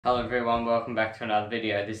Hello everyone, welcome back to another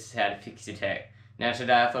video. This is how to fix your tech. Now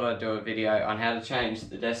today I thought I'd do a video on how to change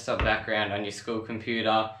the desktop background on your school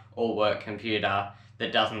computer or work computer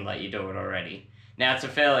that doesn't let you do it already. Now it's a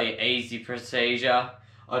fairly easy procedure.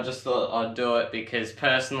 I just thought I'd do it because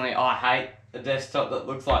personally I hate a desktop that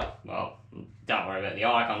looks like, well, don't worry about the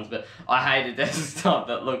icons, but I hate a desktop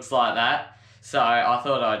that looks like that. So I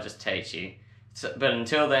thought I'd just teach you. But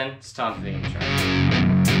until then, it's time for the intro.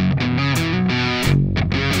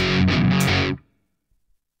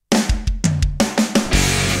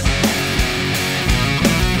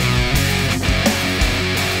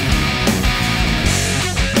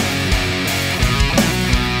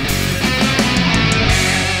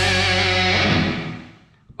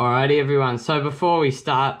 Alrighty everyone, so before we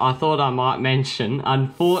start, I thought I might mention,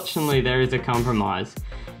 unfortunately there is a compromise.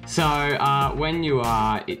 So when you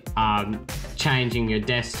are changing your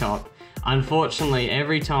desktop, unfortunately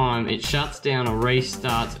every time it shuts down or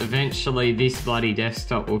restarts, eventually this bloody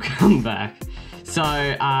desktop will come back. So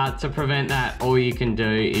to prevent that, all you can do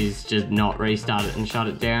is just not restart it and shut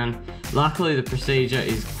it down. Luckily the procedure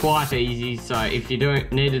is quite easy, so if you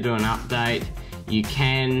need to do an update, you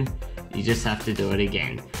can. You just have to do it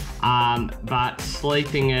again. But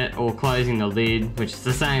sleeping it or closing the lid, which is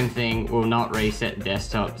the same thing, will not reset the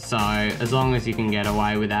desktop. So as long as you can get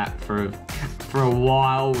away with that for a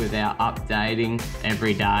while without updating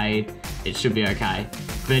every day, it should be okay.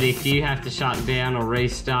 But if you have to shut it down or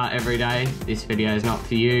restart every day, this video is not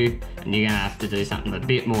for you, and you're gonna have to do something a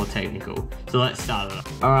bit more technical. So let's start it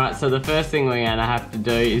off. Alright, so the first thing we're gonna have to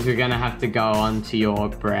do is we're gonna have to go onto your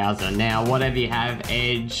browser. Now, whatever you have,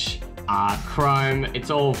 Edge, Chrome, it's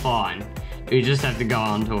all fine. You just have to go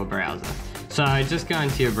onto a browser. So just go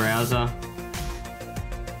into your browser.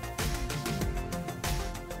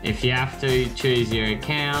 If you have to, choose your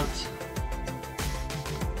account.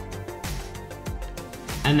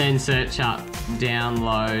 And then search up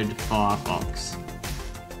download Firefox.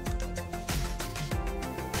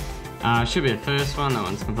 Should be the first one, that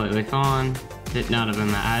one's completely fine. None of them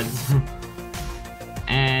are ads.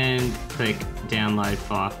 And click download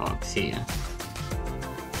Firefox here.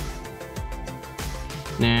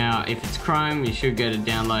 Now if it's Chrome, you should get a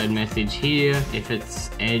download message here. If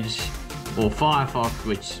it's Edge or Firefox,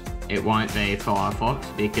 which it won't be Firefox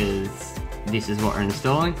because this is what we're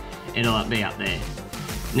installing, it'll be up there.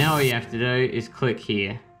 Now all you have to do is click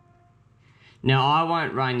here. Now I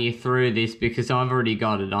won't run you through this because I've already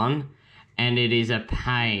got it on and it is a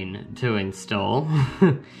pain to install.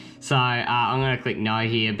 So I'm going to click no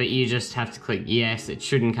here, but you just have to click yes. It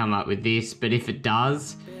shouldn't come up with this, but if it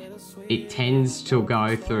does, it tends to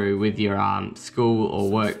go through with your school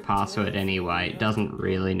or work password anyway. It doesn't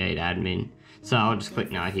really need admin. So I'll just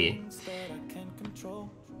click no here.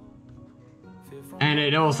 And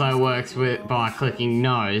it also works by clicking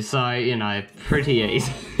no, so you know, pretty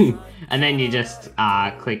easy. And then you just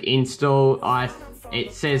click install.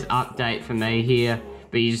 It says update for me here,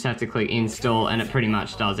 but you just have to click install and it pretty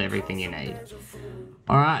much does everything you need.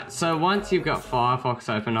 Alright, so once you've got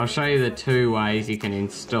Firefox open, I'll show you the two ways you can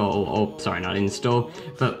install, or sorry, not install,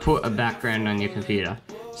 but put a background on your computer.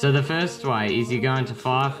 So the first way is you go into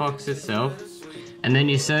Firefox itself, and then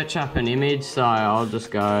you search up an image, so I'll just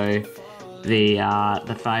go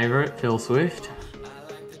the favourite, Phil Swift.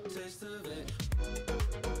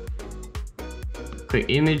 Click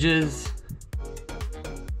images.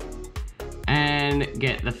 And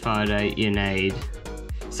get the photo you need.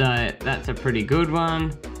 So that's a pretty good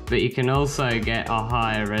one, but you can also get a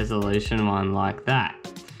higher resolution one like that.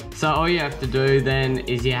 So all you have to do then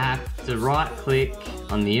is you have to right click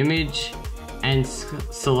on the image and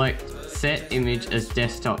select set image as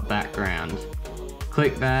desktop background.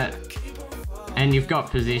 Click that and you've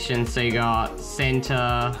got position, so you got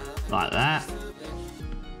center like that,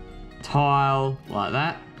 tile like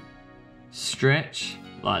that, stretch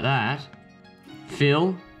like that,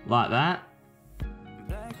 fill like that,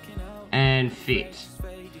 and fit.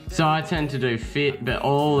 So I tend to do fit, but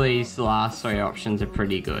all these last three options are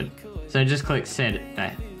pretty good. So just click set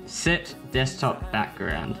desktop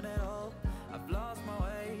background.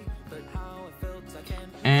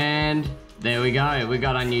 And there we go, we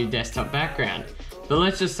got our new desktop background. But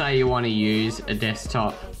let's just say you want to use a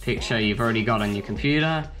desktop picture you've already got on your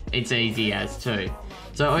computer. It's easy as too.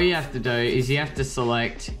 So all you have to do is you have to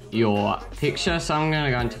select your picture. So I'm going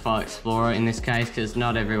to go into File Explorer in this case because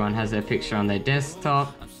not everyone has their picture on their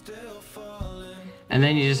desktop. And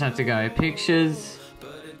then you just have to go Pictures.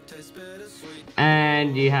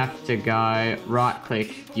 And you have to go right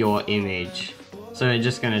click your image. So we're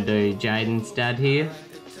just going to do Jaden's dad here.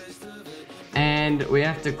 And we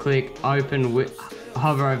have to click open with,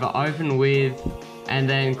 hover over open with, and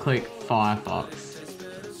then click Firefox.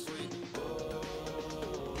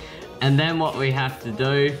 And then what we have to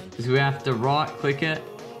do is we have to right click it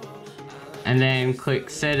and then click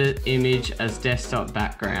set an image as desktop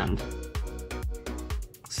background.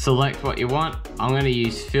 Select what you want. I'm going to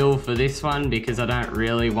use fill for this one because I don't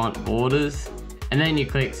really want borders. And then you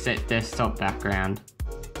click set desktop background.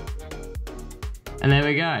 And there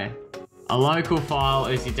we go. A local file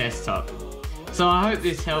is your desktop. So I hope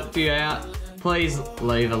this helped you out. Please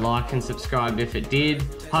leave a like and subscribe if it did.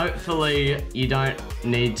 Hopefully you don't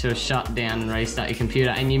need to shut down and restart your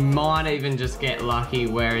computer, and you might even just get lucky,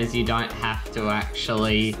 whereas you don't have to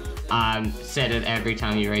actually set it every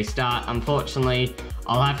time you restart. Unfortunately,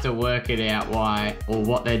 I'll have to work it out why or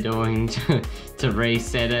what they're doing to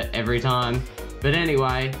reset it every time. But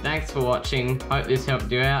anyway, thanks for watching. Hope this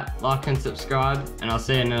helped you out. Like and subscribe, and I'll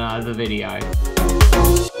see you in another video.